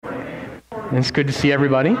It's good to see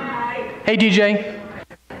everybody. Hey, DJ.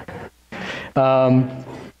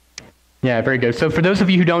 Yeah, very good. So for those of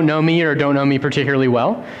you who don't know me or don't know me particularly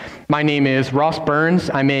well, my name is Ross Burns.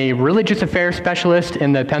 I'm a religious affairs specialist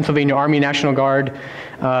in the Pennsylvania Army National Guard.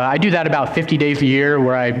 I do that about 50 days a year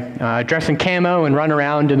where I dress in camo and run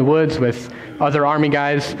around in the woods with other Army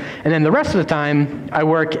guys. And then the rest of the time, I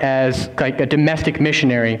work as like a domestic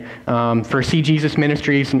missionary for See Jesus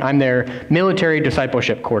Ministries, and I'm their military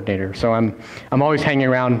discipleship coordinator. So I'm always hanging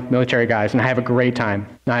around military guys, and I have a great time.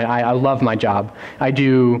 I love my job. I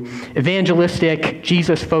do evangelistic,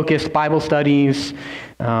 Jesus-focused Bible studies,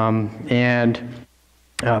 and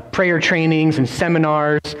prayer trainings and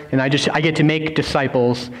seminars, and I get to make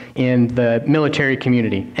disciples in the military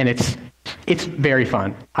community, and it's very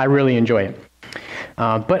fun. I really enjoy it.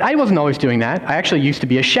 But I wasn't always doing that. I actually used to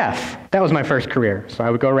be a chef. That was my first career. So I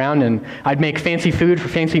would go around and I'd make fancy food for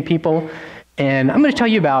fancy people. And I'm going to tell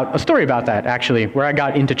you about a story about that, actually, where I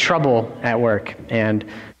got into trouble at work. And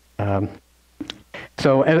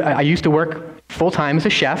so I used to work full-time as a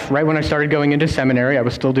chef. Right when I started going into seminary, I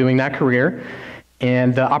was still doing that career.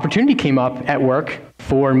 And the opportunity came up at work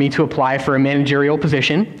for me to apply for a managerial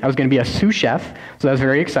position. I was going to be a sous chef, so that was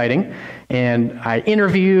very exciting. And I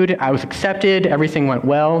interviewed, I was accepted, everything went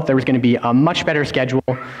well. There was going to be a much better schedule.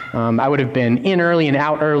 I would have been in early and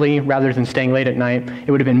out early rather than staying late at night.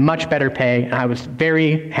 It would have been much better pay, and I was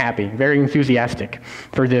very happy, very enthusiastic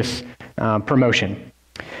for this promotion.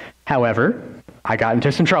 However, I got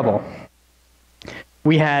into some trouble.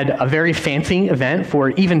 We had a very fancy event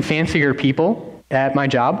for even fancier people at my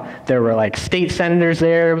job. There were like state senators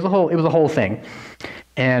there. It was a whole thing.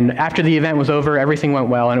 And after the event was over, everything went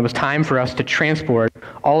well, and it was time for us to transport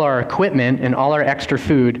all our equipment and all our extra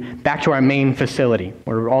food back to our main facility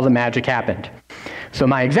where all the magic happened. So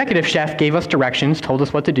my executive chef gave us directions, told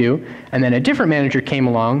us what to do, and then a different manager came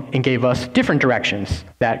along and gave us different directions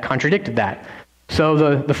that contradicted that. So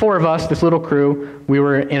the four of us, this little crew, we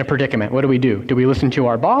were in a predicament. What do? Do we listen to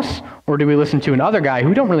our boss, or do we listen to another guy who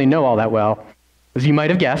we don't really know all that well? As you might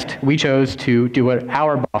have guessed, we chose to do what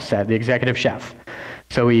our boss said, the executive chef.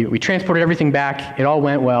 So we transported everything back. It all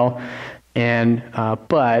went well,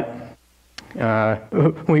 but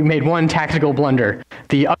we made one tactical blunder.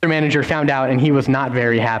 The other manager found out, and he was not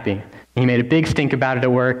very happy. He made a big stink about it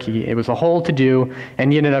at work. It was a whole to-do,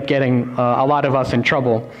 and he ended up getting a lot of us in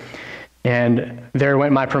trouble. And there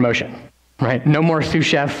went my promotion, right? No more sous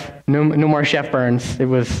chef, no more Chef Burns. It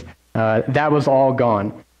was that was all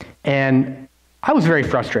gone, and I was very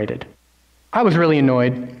frustrated. I was really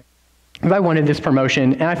annoyed. I wanted this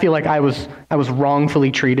promotion, and I feel like I was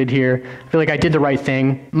wrongfully treated here. I feel like I did the right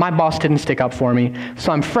thing. My boss didn't stick up for me,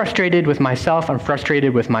 so I'm frustrated with myself. I'm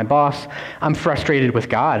frustrated with my boss. I'm frustrated with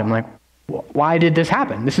God. I'm like, why did this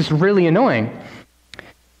happen? This is really annoying.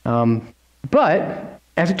 But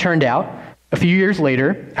as it turned out, a few years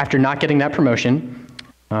later, after not getting that promotion,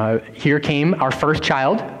 here came our first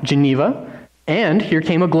child, Geneva, and here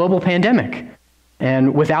came a global pandemic.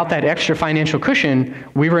 And without that extra financial cushion,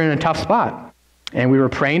 we were in a tough spot. And we were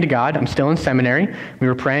praying to God. I'm still in seminary. We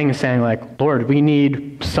were praying and saying, like, Lord, we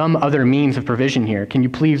need some other means of provision here. Can you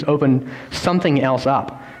please open something else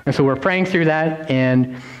up? And so we're praying through that,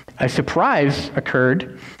 and a surprise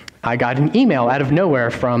occurred. I got an email out of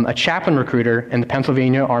nowhere from a chaplain recruiter in the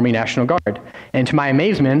Pennsylvania Army National Guard. And to my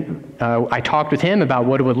amazement, I talked with him about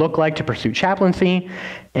what it would look like to pursue chaplaincy,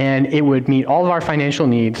 and it would meet all of our financial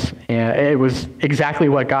needs. And it was exactly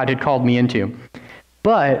what God had called me into.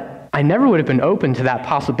 But I never would have been open to that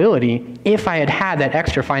possibility if I had had that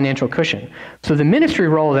extra financial cushion. So the ministry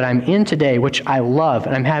role that I'm in today, which I love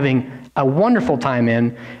and I'm having a wonderful time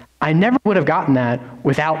in, I never would have gotten that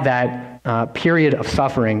without that period of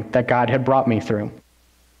suffering that God had brought me through.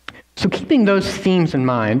 So keeping those themes in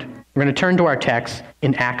mind, we're going to turn to our text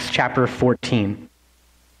in Acts chapter 14.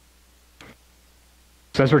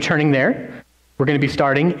 So as we're turning there, we're going to be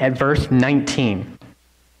starting at verse 19.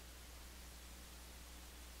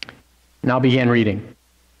 And I'll begin reading.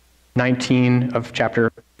 19 of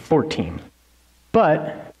chapter 14.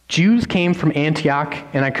 But Jews came from Antioch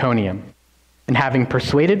and Iconium, and having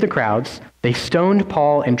persuaded the crowds, they stoned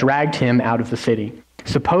Paul and dragged him out of the city,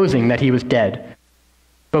 supposing that he was dead.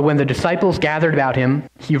 But when the disciples gathered about him,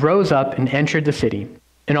 he rose up and entered the city.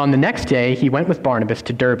 And on the next day he went with Barnabas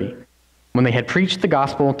to Derbe. When they had preached the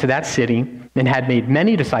gospel to that city and had made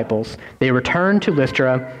many disciples, they returned to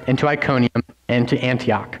Lystra and to Iconium and to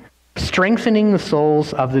Antioch, strengthening the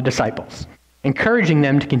souls of the disciples, encouraging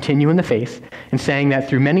them to continue in the faith, and saying that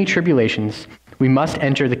through many tribulations we must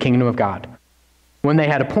enter the kingdom of God. When they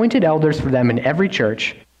had appointed elders for them in every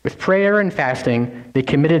church, with prayer and fasting, they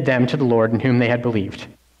committed them to the Lord in whom they had believed.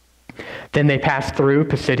 Then they passed through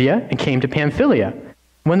Pisidia and came to Pamphylia.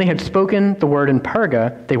 When they had spoken the word in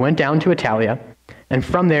Perga, they went down to Italia, and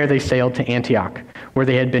from there they sailed to Antioch, where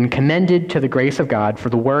they had been commended to the grace of God for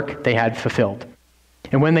the work they had fulfilled.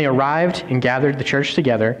 And when they arrived and gathered the church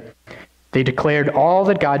together, they declared all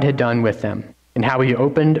that God had done with them, and how he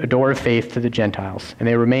opened a door of faith to the Gentiles. And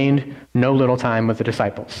they remained no little time with the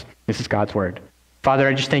disciples. This is God's word. Father,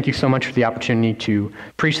 I just thank you so much for the opportunity to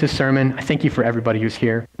preach this sermon. I thank you for everybody who's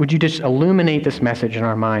here. Would you just illuminate this message in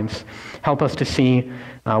our minds? Help us to see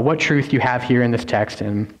what truth you have here in this text.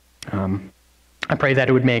 And I pray that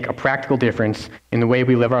it would make a practical difference in the way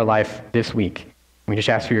we live our life this week. We just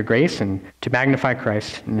ask for your grace and to magnify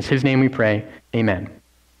Christ. And in his name we pray, amen.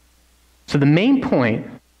 So the main point,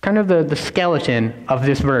 kind of the skeleton of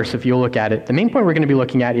this verse, if you'll look at it, the main point we're going to be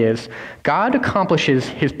looking at is God accomplishes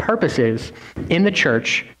his purposes in the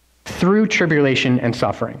church through tribulation and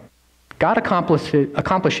suffering. God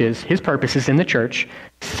accomplishes his purposes in the church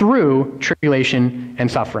through tribulation and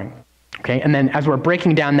suffering. Okay, and then as we're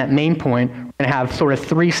breaking down that main point, we're going to have sort of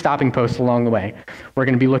three stopping posts along the way. We're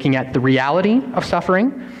going to be looking at the reality of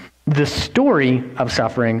suffering, the story of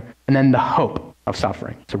suffering, and then the hope of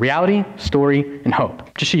suffering. So reality, story, and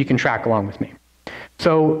hope, just so you can track along with me.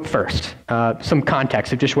 So first, some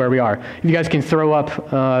context of just where we are. If you guys can throw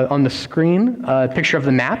up on the screen a picture of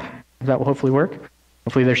the map, that will hopefully work.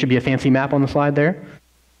 Hopefully there should be a fancy map on the slide there.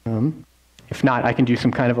 If not, I can do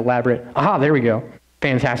some kind of elaborate, there we go.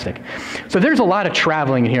 Fantastic. So there's a lot of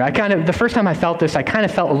traveling in here. The first time I felt this, I kind of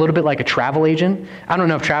felt a little bit like a travel agent. I don't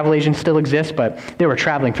know if travel agents still exist, but they were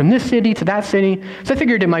traveling from this city to that city. So I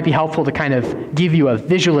figured it might be helpful to kind of give you a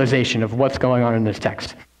visualization of what's going on in this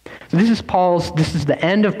text. So this is the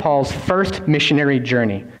end of Paul's first missionary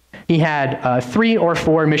journey. He had 3 or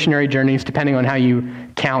 4 missionary journeys, depending on how you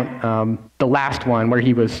count the last one, where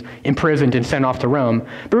he was imprisoned and sent off to Rome.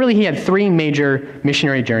 But really, he had 3 major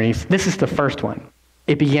missionary journeys. This is the first one.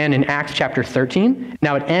 It began in Acts chapter 13.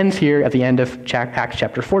 Now it ends here at the end of Acts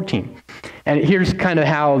chapter 14. And here's kind of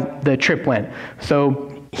how the trip went.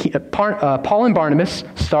 So Paul and Barnabas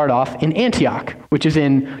start off in Antioch, which is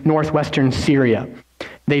in northwestern Syria.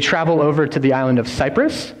 They travel over to the island of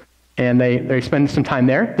Cyprus, and they spend some time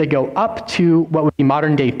there. They go up to what would be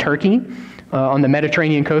modern-day Turkey, on the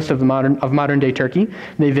Mediterranean coast of modern-day Turkey.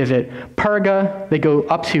 They visit Perga. They go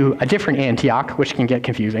up to a different Antioch, which can get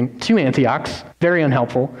confusing. 2 Antiochs, very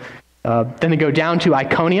unhelpful. Then they go down to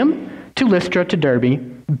Iconium, to Lystra, to Derbe,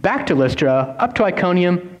 back to Lystra, up to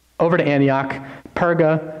Iconium, over to Antioch,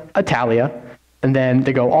 Perga, Italia, and then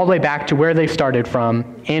they go all the way back to where they started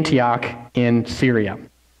from, Antioch in Syria.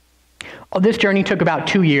 This journey took about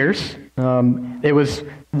 2 years. It was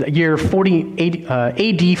the year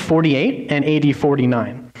AD 48 and AD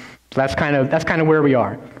 49. So that's kind of where we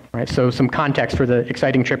are, right? So some context for the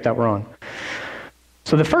exciting trip that we're on.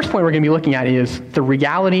 So the first point we're going to be looking at is the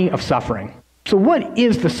reality of suffering. So what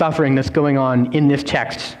is the suffering that's going on in this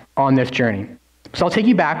text on this journey? So I'll take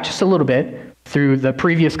you back just a little bit through the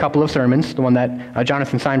previous couple of sermons, the one that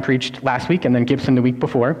Jonathan Stein preached last week and then Gibson the week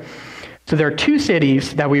before. So there are 2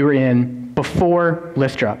 cities that we were in before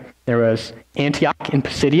Lystra. There was Antioch in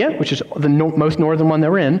Pisidia, which is the most northern one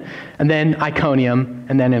that we're in, and then Iconium,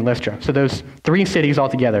 and then in Lystra. So those 3 cities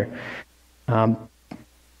altogether.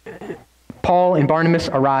 Paul and Barnabas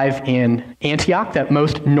arrive in Antioch, that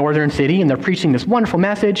most northern city, and they're preaching this wonderful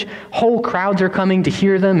message. Whole crowds are coming to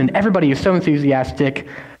hear them, and everybody is so enthusiastic.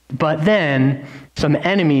 But then some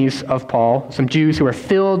enemies of Paul, some Jews who are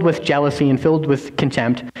filled with jealousy and filled with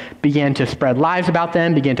contempt, began to spread lies about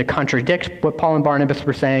them, began to contradict what Paul and Barnabas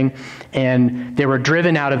were saying, and they were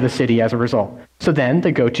driven out of the city as a result. So then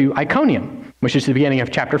they go to Iconium, which is the beginning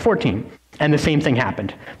of chapter 14, and the same thing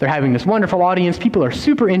happened. They're having this wonderful audience. People are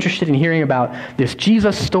super interested in hearing about this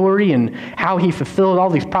Jesus story and how he fulfilled all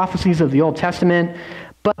these prophecies of the Old Testament.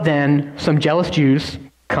 But then some jealous Jews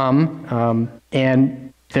come and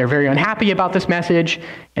they're very unhappy about this message,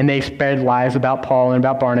 and they spread lies about Paul and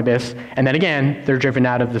about Barnabas, and then again, they're driven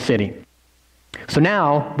out of the city. So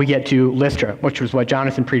now we get to Lystra, which was what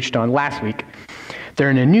Jonathan preached on last week. They're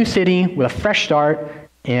in a new city with a fresh start,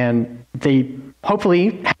 and they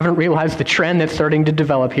hopefully haven't realized the trend that's starting to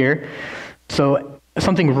develop here. So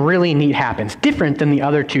something really neat happens, different than the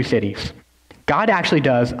other 2 cities. God actually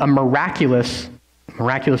does a miraculous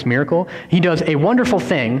miracle. He does a wonderful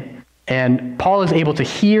thing, and Paul is able to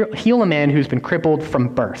heal a man who's been crippled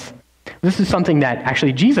from birth. This is something that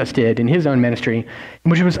actually Jesus did in his own ministry,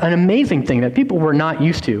 which was an amazing thing that people were not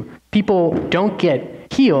used to. People don't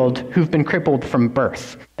get healed who've been crippled from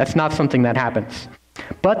birth. That's not something that happens.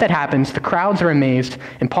 But that happens, the crowds are amazed,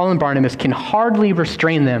 and Paul and Barnabas can hardly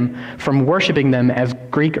restrain them from worshiping them as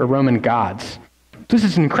Greek or Roman gods. This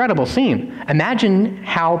is an incredible scene. Imagine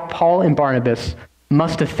how Paul and Barnabas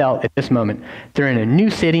must have felt at this moment. They're in a new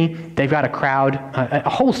city, they've got a crowd, a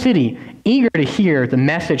whole city eager to hear the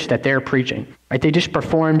message that they're preaching. Right? They just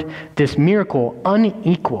performed this miracle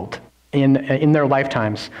unequaled in their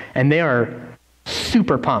lifetimes, and they are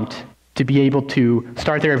super pumped to be able to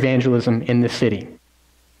start their evangelism in this city.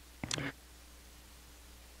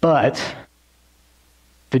 But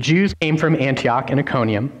the Jews came from Antioch and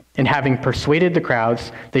Iconium, and having persuaded the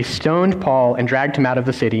crowds, they stoned Paul and dragged him out of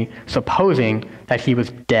the city, supposing that he was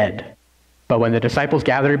dead. But when the disciples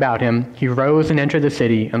gathered about him, he rose and entered the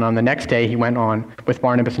city, and on the next day he went on with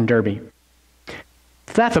Barnabas and Derbe. So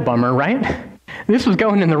that's a bummer, right? This was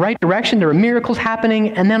going in the right direction, there were miracles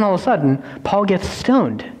happening, and then all of a sudden, Paul gets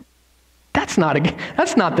stoned. That's not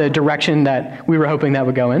the direction that we were hoping that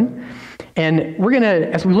would go in. And we're going to,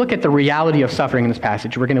 as we look at the reality of suffering in this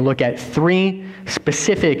passage, we're going to look at 3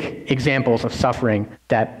 specific examples of suffering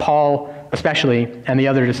that Paul, especially, and the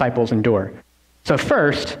other disciples endure. So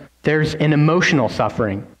first, there's an emotional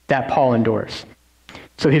suffering that Paul endures.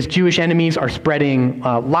 So his Jewish enemies are spreading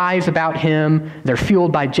lies about him. They're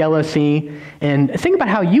fueled by jealousy. And think about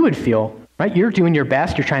how you would feel, right? You're doing your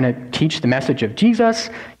best. You're trying to teach the message of Jesus.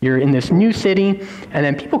 You're in this new city. And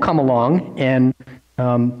then people come along, and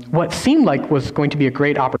what seemed like was going to be a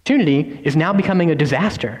great opportunity is now becoming a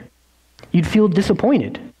disaster. You'd feel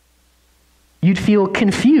disappointed. You'd feel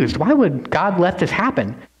confused. Why would God let this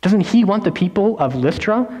happen? Doesn't he want the people of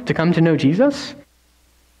Lystra to come to know Jesus?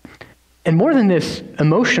 And more than this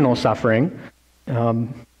emotional suffering,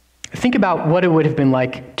 think about what it would have been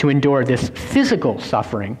like to endure this physical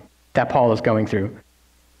suffering that Paul is going through.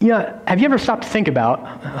 Yeah, have you ever stopped to think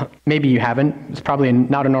about, maybe you haven't, it's probably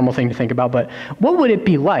not a normal thing to think about, but what would it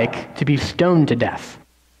be like to be stoned to death?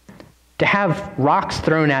 To have rocks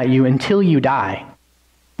thrown at you until you die?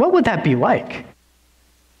 What would that be like?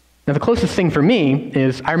 Now, the closest thing for me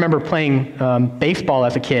is I remember playing baseball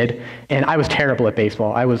as a kid, and I was terrible at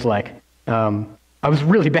baseball. I was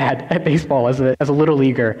really bad at baseball as a little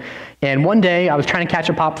leaguer. And one day I was trying to catch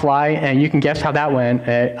a pop fly, and you can guess how that went.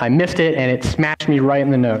 I missed it, and it smashed me right in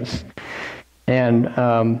the nose. And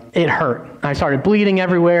it hurt. I started bleeding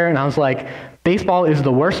everywhere, and I was like, baseball is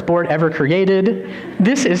the worst sport ever created.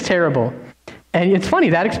 This is terrible. And it's funny,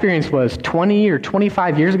 that experience was 20 or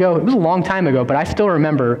 25 years ago. It was a long time ago, but I still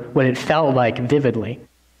remember what it felt like vividly.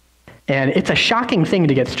 And it's a shocking thing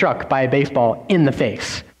to get struck by a baseball in the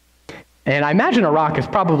face. And I imagine a rock is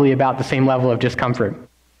probably about the same level of discomfort.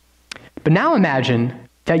 But now imagine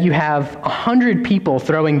that you have 100 people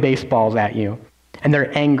throwing baseballs at you, and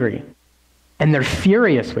they're angry, and they're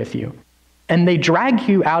furious with you, and they drag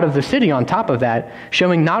you out of the city on top of that,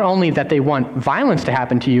 showing not only that they want violence to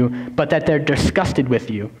happen to you, but that they're disgusted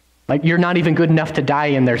with you. Like you're not even good enough to die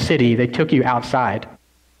in their city. They took you outside.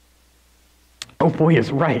 Oh boy,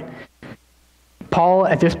 is right. Paul,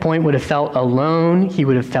 at this point, would have felt alone. He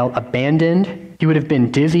would have felt abandoned. He would have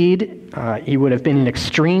been dizzied. He would have been in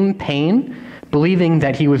extreme pain, believing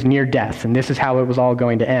that he was near death, and this is how it was all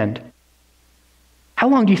going to end. How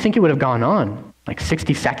long do you think it would have gone on? Like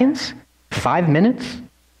 60 seconds? 5 minutes?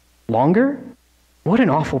 Longer? What an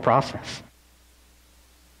awful process.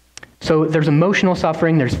 So there's emotional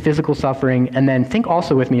suffering, there's physical suffering, and then think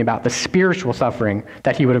also with me about the spiritual suffering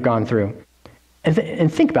that he would have gone through.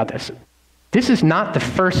 And think about this. This is not the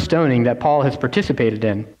first stoning that Paul has participated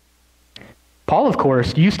in. Paul, of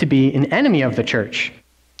course, used to be an enemy of the church,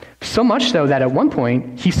 so much so that at one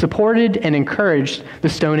point he supported and encouraged the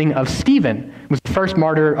stoning of Stephen, who was the first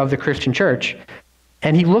martyr of the Christian church,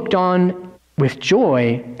 and he looked on with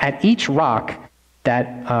joy at each rock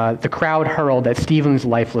that the crowd hurled at Stephen's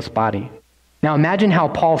lifeless body. Now imagine how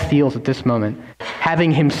Paul feels at this moment,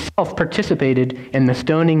 having himself participated in the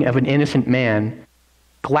stoning of an innocent man,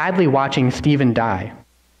 gladly watching Stephen die,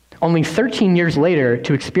 only 13 years later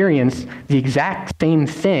to experience the exact same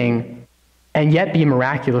thing and yet be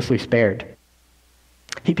miraculously spared.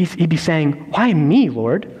 He'd be saying, "Why me,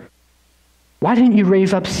 Lord? Why didn't you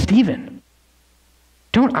raise up Stephen?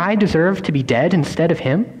 Don't I deserve to be dead instead of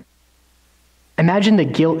him?" Imagine the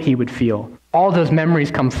guilt he would feel. All those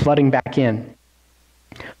memories come flooding back in.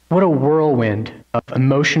 What a whirlwind of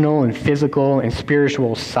emotional and physical and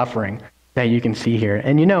spiritual suffering that you can see here.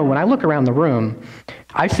 And when I look around the room,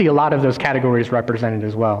 I see a lot of those categories represented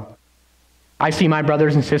as well. I see my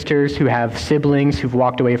brothers and sisters who have siblings who've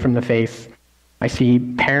walked away from the faith. I see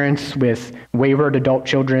parents with wayward adult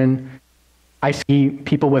children. I see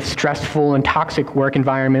people with stressful and toxic work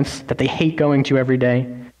environments that they hate going to every day.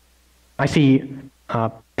 I see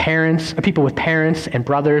people with parents and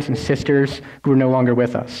brothers and sisters who are no longer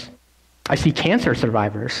with us. I see cancer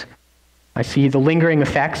survivors. I see the lingering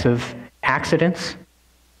effects of accidents.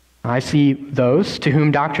 I see those to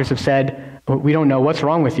whom doctors have said, we don't know what's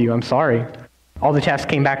wrong with you, I'm sorry. All the tests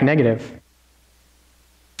came back negative.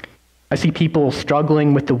 I see people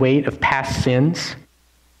struggling with the weight of past sins,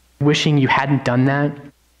 wishing you hadn't done that,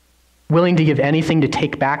 willing to give anything to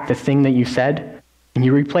take back the thing that you said, and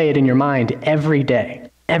you replay it in your mind every day.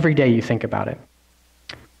 Every day you think about it.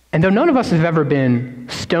 And though none of us have ever been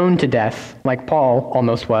stoned to death, like Paul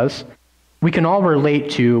almost was, we can all relate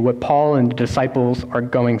to what Paul and the disciples are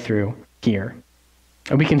going through here.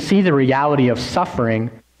 And we can see the reality of suffering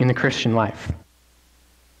in the Christian life.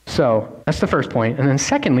 So, that's the first point. And then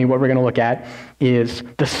secondly, what we're going to look at is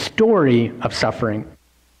the story of suffering.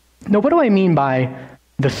 Now, what do I mean by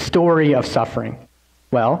the story of suffering?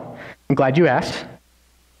 Well, I'm glad you asked.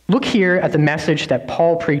 Look here at the message that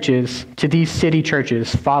Paul preaches to these city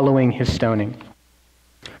churches following his stoning.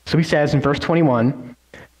 So he says in verse 21,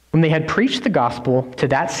 when they had preached the gospel to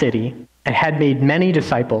that city and had made many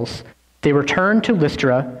disciples, they returned to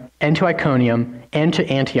Lystra and to Iconium and to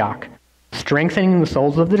Antioch, strengthening the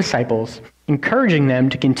souls of the disciples, encouraging them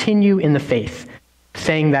to continue in the faith,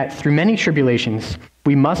 saying that through many tribulations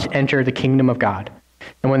we must enter the kingdom of God.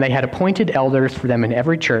 And when they had appointed elders for them in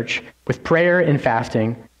every church, with prayer and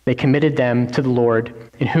fasting, they committed them to the Lord,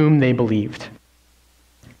 in whom they believed.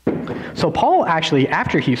 So Paul actually,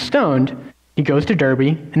 after he's stoned, he goes to Derbe,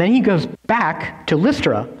 and then he goes back to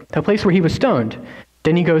Lystra, the place where he was stoned.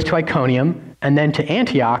 Then he goes to Iconium, and then to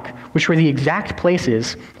Antioch, which were the exact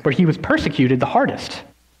places where he was persecuted the hardest.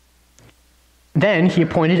 Then he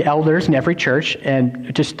appointed elders in every church,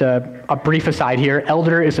 and just a brief aside here,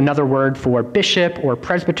 elder is another word for bishop or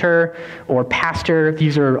presbyter or pastor.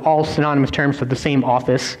 These are all synonymous terms for the same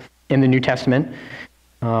office in the New Testament.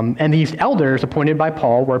 And these elders appointed by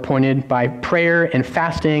Paul were appointed by prayer and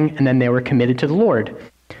fasting, and then they were committed to the Lord.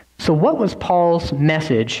 So what was Paul's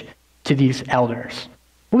message to these elders?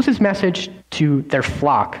 What was his message to their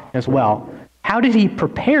flock as well? How did he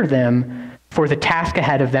prepare them for the task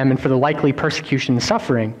ahead of them and for the likely persecution and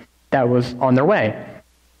suffering that was on their way?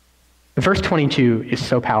 Verse 22 is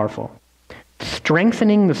so powerful.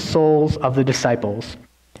 Strengthening the souls of the disciples,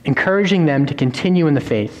 encouraging them to continue in the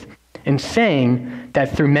faith, and saying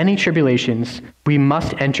that through many tribulations we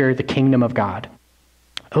must enter the kingdom of God.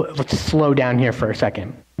 Let's slow down here for a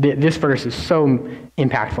second. This verse is so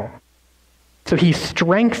impactful. So he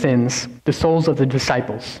strengthens the souls of the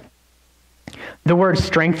disciples. The word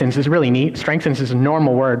strengthens is really neat. Strengthens is a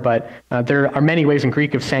normal word, but there are many ways in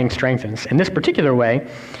Greek of saying strengthens. And this particular way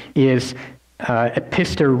is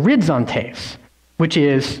episterizontes, which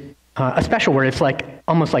is a special word. It's like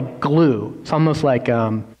almost like glue. It's almost like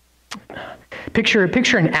picture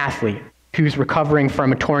an athlete who's recovering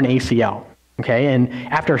from a torn ACL. Okay, and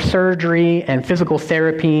after surgery and physical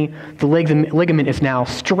therapy, the ligament is now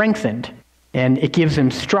strengthened. And it gives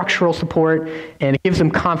him structural support, and it gives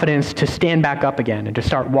him confidence to stand back up again and to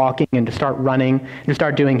start walking and to start running and to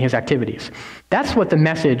start doing his activities. That's what the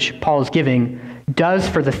message Paul is giving does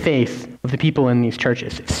for the faith of the people in these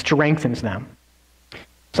churches. It strengthens them.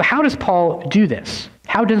 So how does Paul do this?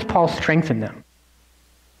 How does Paul strengthen them?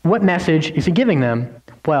 What message is he giving them?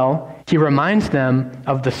 Well, he reminds them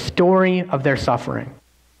of the story of their suffering.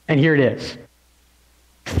 And here it is.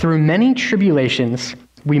 Through many tribulations,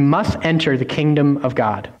 we must enter the kingdom of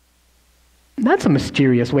God. That's a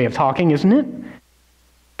mysterious way of talking, isn't it?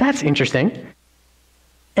 That's interesting.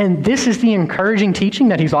 And this is the encouraging teaching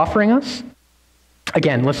that he's offering us?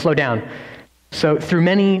 Again, let's slow down. So through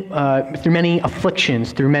many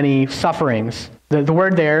afflictions, through many sufferings, the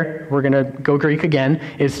word there, we're going to go Greek again,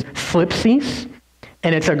 is thlipsis,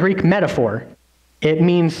 and it's a Greek metaphor. It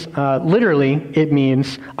means, literally, it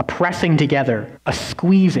means a pressing together, a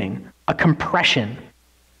squeezing, a compression.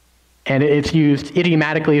 And it's used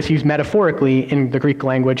idiomatically, it's used metaphorically in the Greek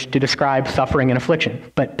language to describe suffering and affliction.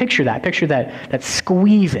 But picture that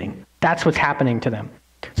squeezing. That's what's happening to them.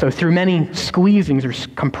 So through many squeezings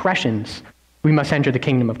or compressions, we must enter the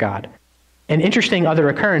kingdom of God. An interesting other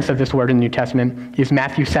occurrence of this word in the New Testament is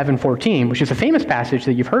Matthew 7:14, which is a famous passage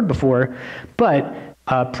that you've heard before, but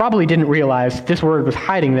probably didn't realize this word was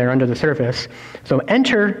hiding there under the surface. So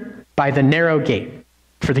enter by the narrow gate.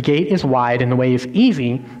 For the gate is wide and the way is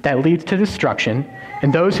easy that leads to destruction,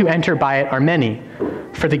 and those who enter by it are many.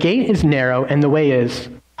 For the gate is narrow and the way is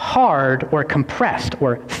hard or compressed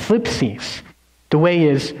or thlipsis. The way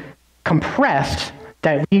is compressed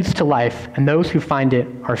that leads to life, and those who find it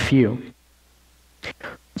are few.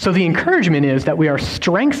 So the encouragement is that we are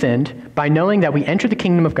strengthened by knowing that we enter the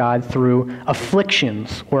kingdom of God through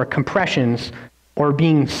afflictions or compressions or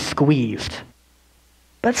being squeezed.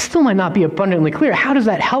 That still might not be abundantly clear. How does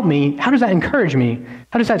that help me? How does that encourage me?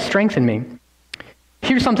 How does that strengthen me?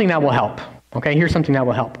 Here's something that will help. Okay, here's something that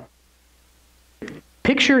will help.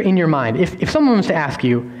 Picture in your mind, if someone was to ask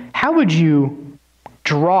you, how would you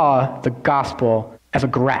draw the gospel as a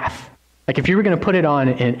graph? Like if you were going to put it on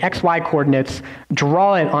in XY coordinates,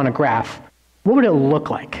 draw it on a graph, what would it look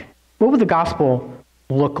like? What would the gospel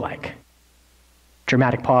look like?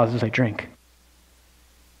 Dramatic pause as I drink.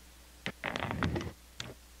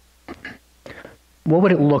 What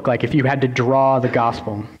would it look like if you had to draw the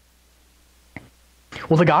gospel?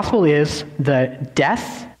 Well, the gospel is the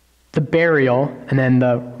death, the burial, and then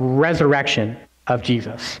the resurrection of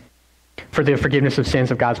Jesus for the forgiveness of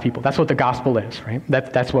sins of God's people. That's what the gospel is, right?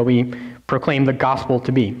 That's what we proclaim the gospel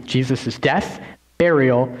to be. Jesus' death,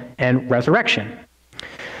 burial, and resurrection.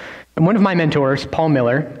 And one of my mentors, Paul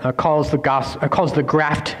Miller, calls the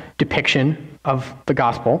graphed depiction of the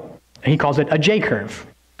gospel, and he calls it a J-curve.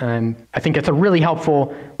 And I think it's a really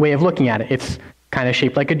helpful way of looking at it. It's kind of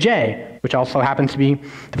shaped like a J, which also happens to be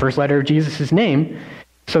the first letter of Jesus' name.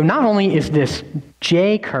 So not only is this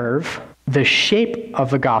J-curve the shape of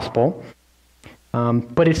the gospel,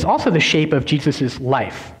 but it's also the shape of Jesus'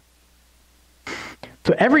 life.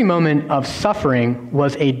 So every moment of suffering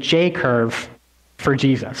was a J-curve for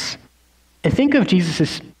Jesus. And think of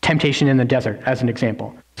Jesus' temptation in the desert as an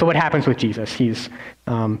example. So what happens with Jesus?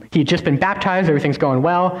 He'd just been baptized, everything's going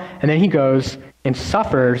well, and then he goes and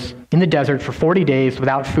suffers in the desert for 40 days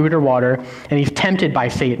without food or water, and he's tempted by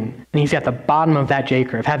Satan. And he's at the bottom of that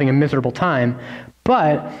J-curve, having a miserable time.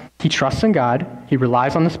 But he trusts in God, he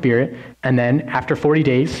relies on the Spirit, and then after 40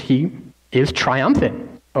 days, he is triumphant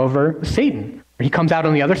over Satan. He comes out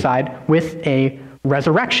on the other side with a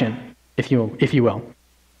resurrection, if you will.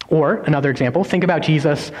 Or, another example, think about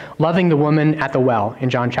Jesus loving the woman at the well in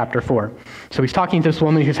John chapter 4. So he's talking to this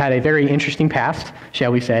woman who's had a very interesting past,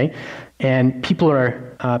 shall we say, and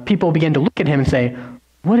people begin to look at him and say,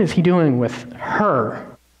 what is he doing with her?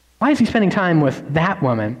 Why is he spending time with that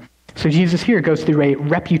woman? So Jesus here goes through a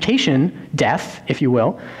reputation death, if you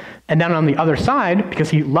will, and then on the other side, because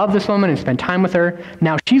he loved this woman and spent time with her,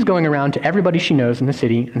 now she's going around to everybody she knows in the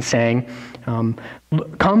city and saying,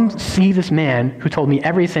 come see this man who told me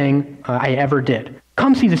everything I ever did.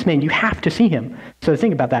 Come see this man. You have to see him. So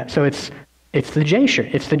think about that. So it's the J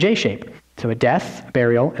shape. So a death, a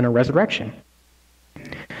burial, and a resurrection.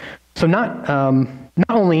 So not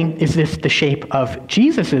only is this the shape of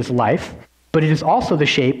Jesus' life, but it is also the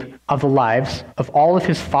shape of the lives of all of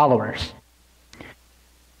his followers.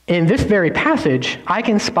 In this very passage, I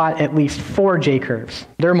can spot at least 4 J-curves.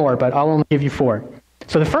 There are more, but I'll only give you 4.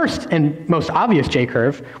 So the first and most obvious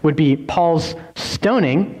J-curve would be Paul's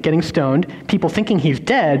stoning, getting stoned, people thinking he's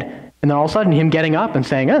dead, and then all of a sudden him getting up and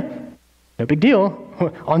saying, no big deal,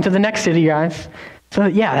 on to the next city, guys. So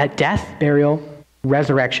yeah, that death, burial,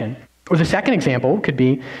 resurrection. Or the second example could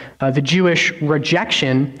be the Jewish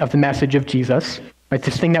rejection of the message of Jesus. Right,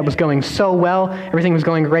 this thing that was going so well, everything was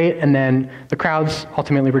going great, and then the crowds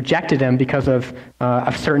ultimately rejected him because of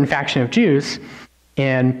a certain faction of Jews.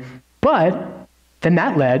 But then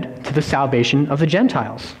that led to the salvation of the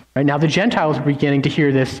Gentiles. Right? Now the Gentiles were beginning to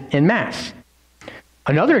hear this en masse.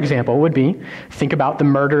 Another example would be, think about the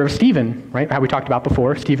murder of Stephen, right? How we talked about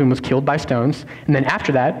before. Stephen was killed by stones, and then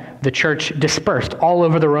after that, the church dispersed all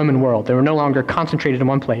over the Roman world. They were no longer concentrated in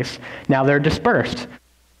one place. Now they're dispersed.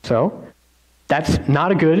 So that's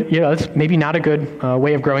not a good, that's maybe not a good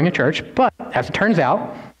way of growing a church, but as it turns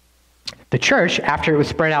out, the church, after it was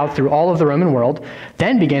spread out through all of the Roman world,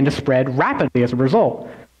 then began to spread rapidly as a result.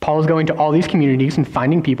 Paul is going to all these communities and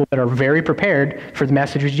finding people that are very prepared for the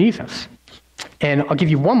message of Jesus. And I'll give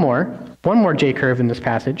you one more J-curve in this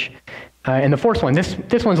passage. And the fourth one,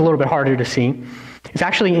 this one's a little bit harder to see. It's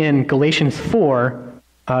actually in Galatians 4.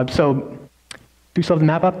 Do you still have the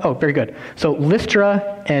map up? Oh, very good. So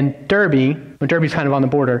Lystra and Derbe, well, Derbe's kind of on the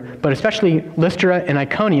border, but especially Lystra and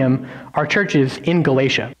Iconium are churches in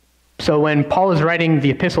Galatia. So when Paul is writing the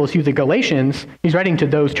epistles to the Galatians, he's writing to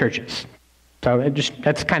those churches. So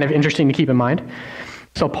that's kind of interesting to keep in mind.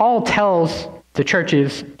 So Paul tells the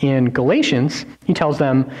churches in Galatians, he tells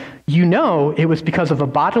them, it was because of a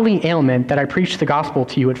bodily ailment that I preached the gospel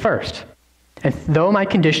to you at first. And though my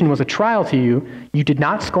condition was a trial to you, you did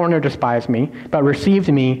not scorn or despise me, but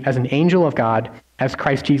received me as an angel of God, as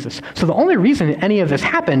Christ Jesus. So the only reason any of this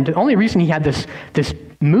happened, the only reason he had this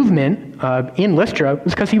movement in Lystra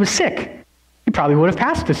was because he was sick. He probably would have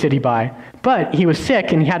passed the city by, but he was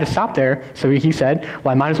sick and he had to stop there. So he said,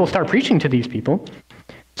 well, I might as well start preaching to these people.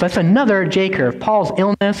 So that's another J curve. Paul's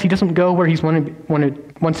illness, he doesn't go where he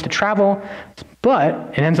wants to travel, but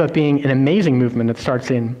it ends up being an amazing movement that starts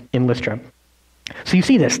in Lystra. So you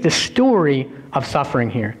see this story of suffering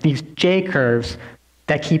here, these J curves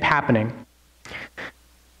that keep happening.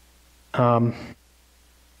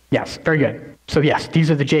 Yes, very good. So yes, these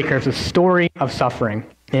are the J curves, the story of suffering.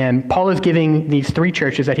 And Paul is giving these three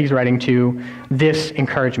churches that he's writing to this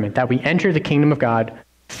encouragement, that we enter the kingdom of God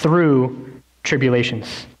through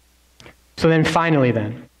tribulations. So then finally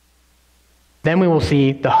then we will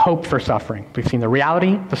see the hope for suffering. We've seen the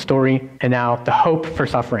reality, the story, and now the hope for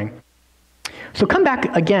suffering. So come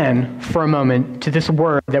back again for a moment to this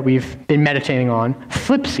word that we've been meditating on,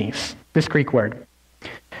 thlipsis, this Greek word.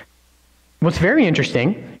 What's very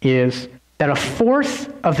interesting is that a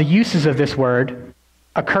fourth of the uses of this word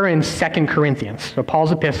occur in 2 Corinthians. So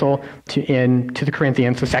Paul's epistle to the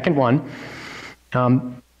Corinthians, the second one,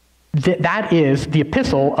 that is the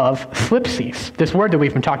epistle of thlipsis, this word that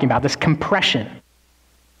we've been talking about, this compression.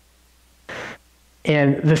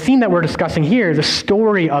 And the theme that we're discussing here, the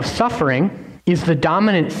story of suffering, is the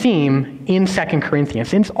dominant theme in 2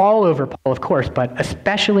 Corinthians. It's all over Paul, of course, but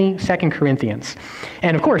especially 2 Corinthians.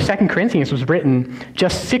 And of course, 2 Corinthians was written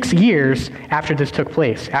just 6 years after this took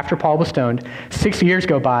place. After Paul was stoned, 6 years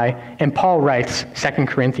go by, and Paul writes 2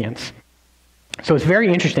 Corinthians. So it's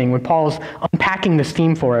very interesting when Paul's unpacking this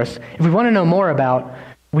theme for us. If we want to know more about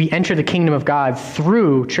we enter the kingdom of God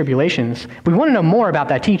through tribulations, if we want to know more about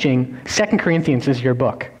that teaching, 2 Corinthians is your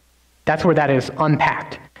book. That's where that is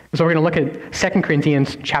unpacked. So we're going to look at 2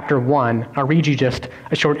 Corinthians chapter 1. I'll read you just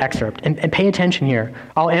a short excerpt. And pay attention here.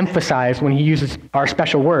 I'll emphasize when he uses our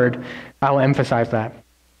special word, I'll emphasize that.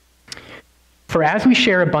 For as we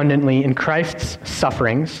share abundantly in Christ's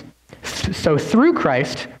sufferings, so through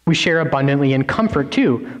Christ we share abundantly in comfort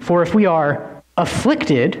too. For if we are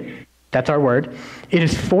afflicted, that's our word, it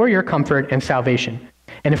is for your comfort and salvation.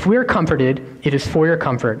 And if we are comforted, it is for your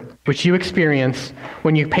comfort, which you experience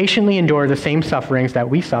when you patiently endure the same sufferings that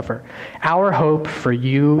we suffer. Our hope for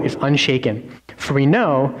you is unshaken, for we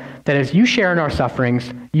know that as you share in our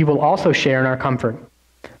sufferings, you will also share in our comfort.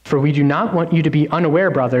 For we do not want you to be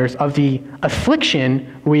unaware, brothers, of the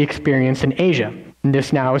affliction we experienced in Asia. And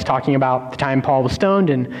this now is talking about the time Paul was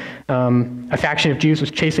stoned and a faction of Jews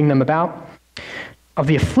was chasing them about. Of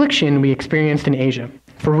the affliction we experienced in Asia.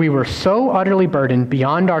 For we were so utterly burdened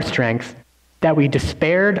beyond our strength that we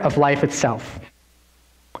despaired of life itself.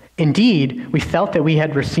 Indeed, we felt that we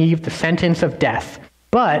had received the sentence of death,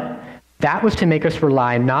 but that was to make us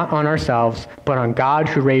rely not on ourselves, but on God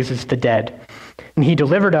who raises the dead. And he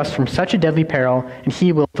delivered us from such a deadly peril, and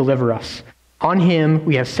he will deliver us. On him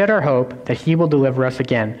we have set our hope that he will deliver us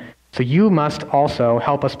again. So you must also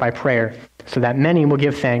help us by prayer, so that many will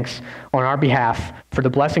give thanks on our behalf for the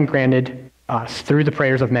blessing granted us through the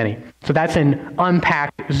prayers of many. So that's an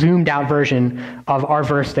unpacked, zoomed out version of our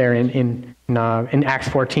verse there in Acts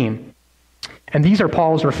 14. And these are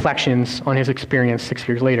Paul's reflections on his experience 6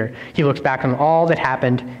 years later. He looks back on all that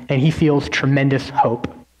happened and he feels tremendous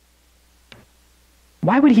hope.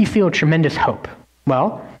 Why would he feel tremendous hope?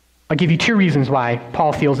 Well, I'll give you 2 reasons why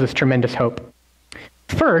Paul feels this tremendous hope.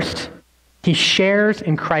 First, he shares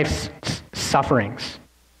in Christ's sufferings.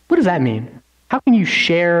 What does that mean? How can you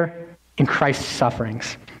share in Christ's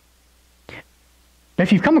sufferings? Now,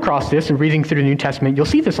 if you've come across this in reading through the New Testament, you'll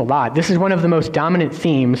see this a lot. This is one of the most dominant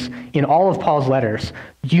themes in all of Paul's letters.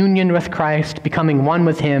 Union with Christ, becoming one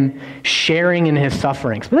with him, sharing in his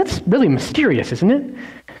sufferings. But that's really mysterious, isn't it?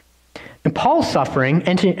 And Paul's suffering,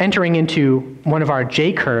 entering into one of our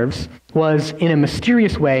J curves, was in a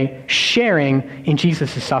mysterious way sharing in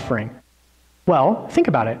Jesus' suffering. Well, think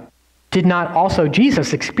about it. Did not also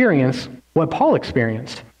Jesus experience what Paul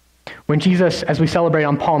experienced? When Jesus, as we celebrate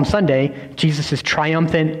on Palm Sunday, Jesus'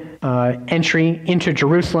 triumphant entry into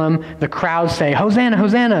Jerusalem, the crowds say, Hosanna,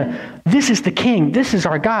 Hosanna, this is the king, this is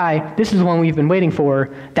our guy, this is the one we've been waiting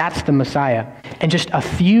for, that's the Messiah. And just a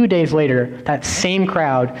few days later, that same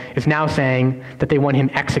crowd is now saying that they want him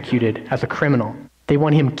executed as a criminal. They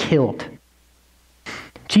want him killed.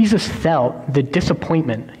 Jesus felt the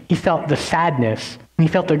disappointment, he felt the sadness, and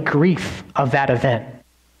he felt the grief of that event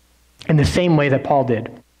in the same way that Paul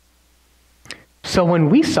did. So when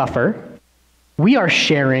we suffer, we are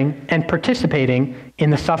sharing and participating in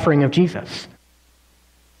the suffering of Jesus.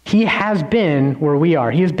 He has been where we are.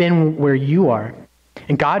 He has been where you are.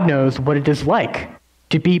 And God knows what it is like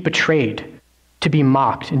to be betrayed, to be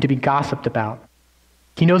mocked, and to be gossiped about.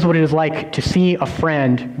 He knows what it is like to see a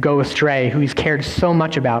friend go astray who he's cared so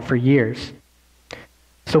much about for years.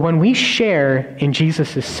 So when we share in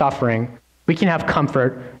Jesus' suffering, we can have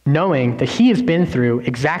comfort knowing that he has been through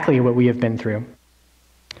exactly what we have been through.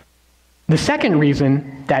 The second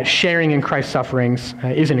reason that sharing in Christ's sufferings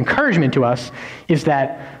is an encouragement to us is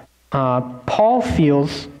that Paul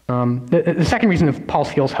feels, the second reason that Paul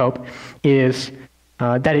feels hope is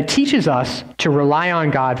that it teaches us to rely on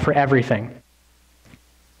God for everything.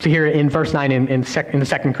 So here in verse 9 in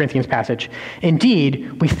the 2 Corinthians passage,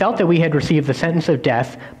 indeed, we felt that we had received the sentence of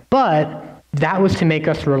death, but that was to make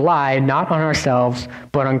us rely not on ourselves,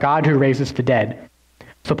 but on God who raises the dead.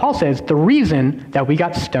 So Paul says the reason that we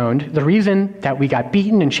got stoned, the reason that we got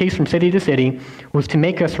beaten and chased from city to city was to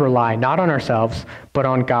make us rely not on ourselves, but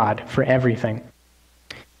on God for everything.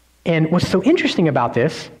 And what's so interesting about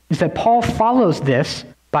this is that Paul follows this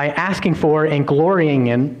by asking for and glorying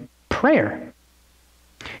in prayer.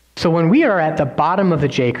 So when we are at the bottom of the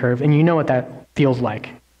J-curve, and you know what that feels like,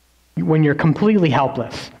 when you're completely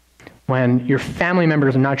helpless, when your family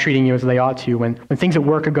members are not treating you as they ought to, when things at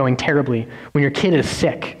work are going terribly, when your kid is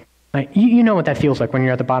sick, like, you know what that feels like when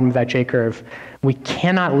you're at the bottom of that J-curve. We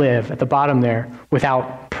cannot live at the bottom there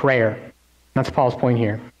without prayer. That's Paul's point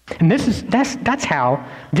here. And that's how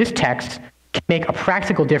this text can make a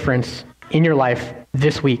practical difference in your life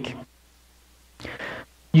this week.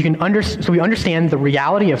 So we understand the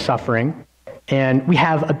reality of suffering, and we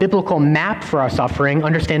have a biblical map for our suffering,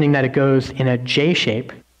 understanding that it goes in a J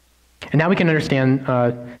shape. And now we can understand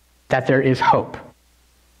that there is hope.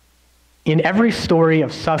 In every story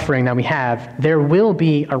of suffering that we have, there will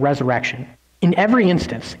be a resurrection. In every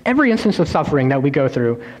instance of suffering that we go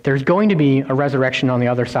through, there's going to be a resurrection on the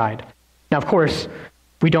other side. Now, of course,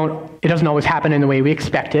 it doesn't always happen in the way we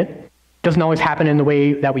expect it. It doesn't always happen in the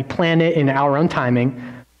way that we plan it in our own timing.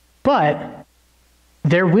 But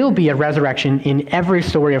there will be a resurrection in every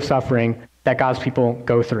story of suffering that God's people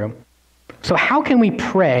go through. So how can we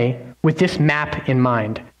pray with this map in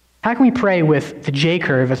mind? How can we pray with the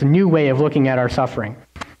J-curve as a new way of looking at our suffering?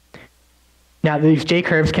 Now, these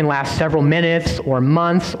J-curves can last several minutes or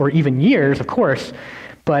months or even years, of course,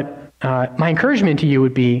 but my encouragement to you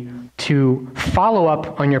would be to follow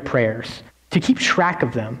up on your prayers, to keep track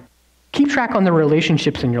of them. Keep track on the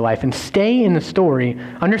relationships in your life and stay in the story,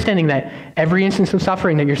 understanding that every instance of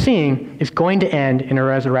suffering that you're seeing is going to end in a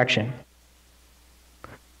resurrection.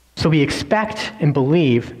 So we expect and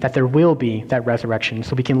believe that there will be that resurrection,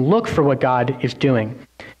 so we can look for what God is doing.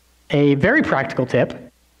 A very practical tip,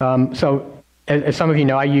 so as some of you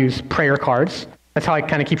know, I use prayer cards. That's how I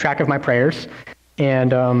kind of keep track of my prayers.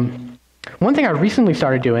 And one thing I recently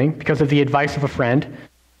started doing, because of the advice of a friend,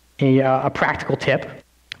 a practical tip,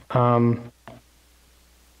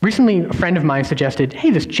 recently a friend of mine suggested,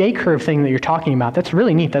 hey, this J-curve thing that you're talking about, that's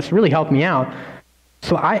really neat, that's really helped me out.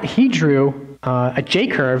 So he drew a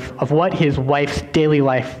J-curve of what his wife's daily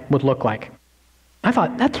life would look like. I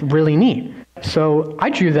thought, that's really neat. So I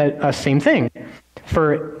drew that same thing.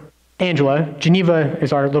 For Angela, Geneva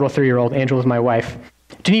is our little 3-year-old, Angela's my wife.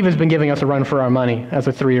 Geneva's been giving us a run for our money as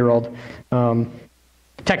a 3-year-old.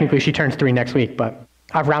 Technically, she turns 3 next week, but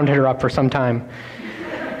I've rounded her up for some time.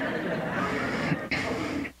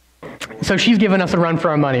 So she's given us a run for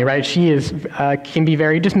our money, right? She can be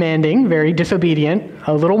very demanding, very disobedient,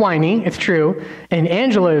 a little whiny, it's true. And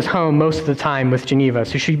Angela is home most of the time with Geneva,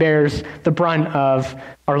 so she bears the brunt of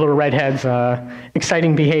our little redhead's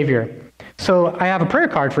exciting behavior. So I have a prayer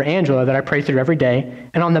card for Angela that I pray through every day,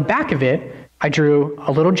 and on the back of it, I drew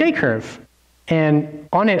a little J-curve. And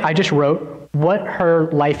on it, I just wrote what her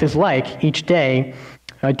life is like each day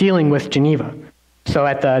dealing with Geneva. So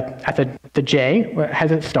at the J,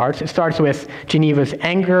 as it starts with Geneva's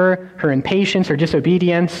anger, her impatience, her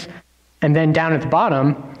disobedience, and then down at the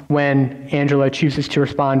bottom, when Angela chooses to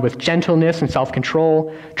respond with gentleness and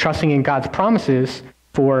self-control, trusting in God's promises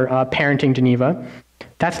for parenting Geneva,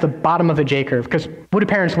 that's the bottom of the J-curve. Because what do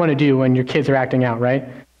parents want to do when your kids are acting out, right?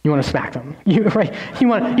 You want to smack them, right? You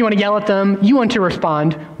want to yell at them. You want to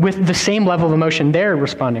respond with the same level of emotion they're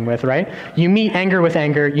responding with, right? You meet anger with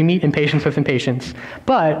anger. You meet impatience with impatience.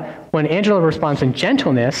 But when Angela responds in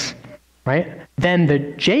gentleness, right, then the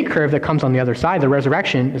J-curve that comes on the other side, the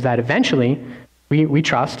resurrection, is that eventually we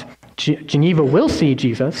trust Geneva will see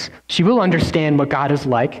Jesus. She will understand what God is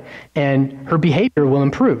like, and her behavior will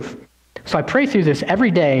improve. So I pray through this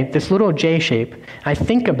every day, this little J shape, and I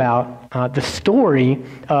think about the story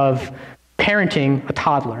of parenting a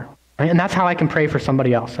toddler. Right? And that's how I can pray for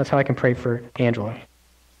somebody else. That's how I can pray for Angela.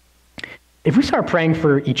 If we start praying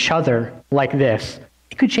for each other like this,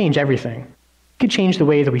 it could change everything. It could change the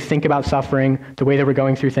way that we think about suffering, the way that we're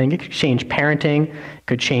going through things. It could change parenting. It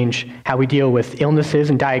could change how we deal with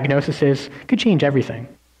illnesses and diagnoses. It could change everything.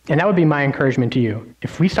 And that would be my encouragement to you.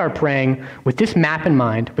 If we start praying with this map in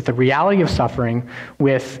mind, with the reality of suffering,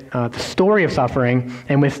 with the story of suffering,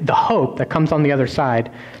 and with the hope that comes on the other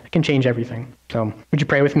side, it can change everything. So would you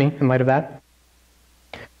pray with me in light of that?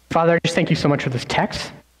 Father, I just thank you so much for this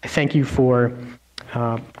text. I thank you for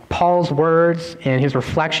Paul's words and his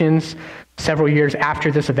reflections several years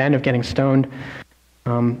after this event of getting stoned.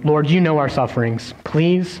 Lord, you know our sufferings.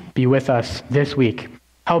 Please be with us this week.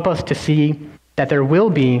 Help us to see that there will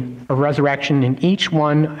be a resurrection in each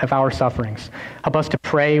one of our sufferings. Help us to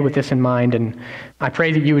pray with this in mind, and I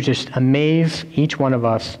pray that you would just amaze each one of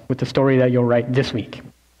us with the story that you'll write this week.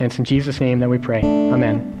 And it's in Jesus' name that we pray.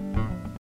 Amen.